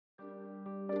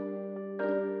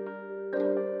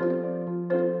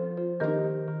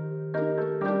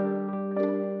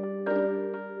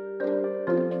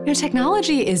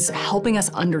Technology is helping us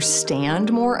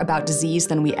understand more about disease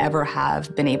than we ever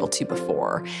have been able to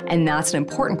before. And that's an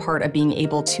important part of being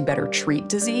able to better treat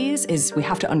disease, is we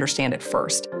have to understand it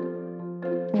first.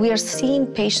 We are seeing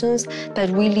patients that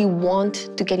really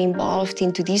want to get involved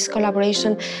into this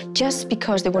collaboration just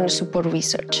because they want to support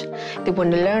research. They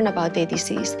want to learn about their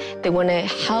disease. They want to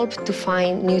help to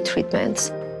find new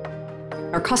treatments.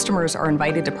 Our customers are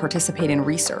invited to participate in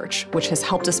research, which has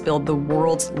helped us build the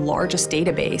world's largest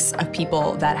database of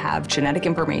people that have genetic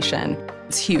information.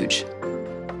 It's huge.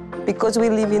 Because we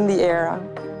live in the era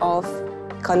of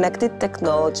connected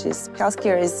technologies,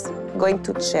 healthcare is going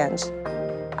to change.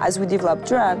 As we develop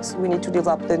drugs, we need to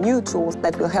develop the new tools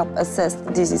that will help assess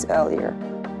the disease earlier.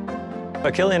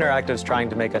 Akili Interactive is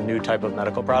trying to make a new type of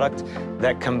medical product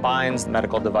that combines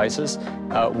medical devices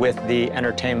with the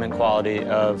entertainment quality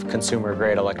of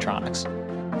consumer-grade electronics.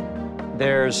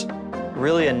 There's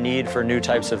really a need for new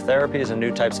types of therapies and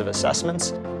new types of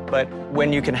assessments, but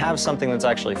when you can have something that's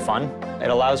actually fun,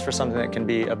 it allows for something that can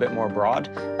be a bit more broad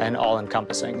and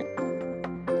all-encompassing.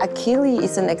 Akili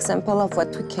is an example of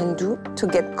what we can do to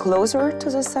get closer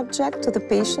to the subject, to the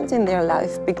patient in their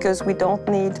life, because we don't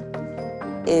need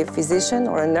a physician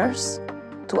or a nurse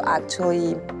to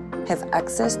actually have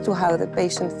access to how the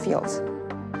patient feels.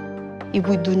 If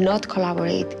we do not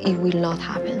collaborate, it will not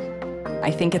happen.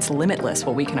 I think it's limitless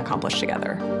what we can accomplish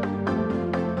together.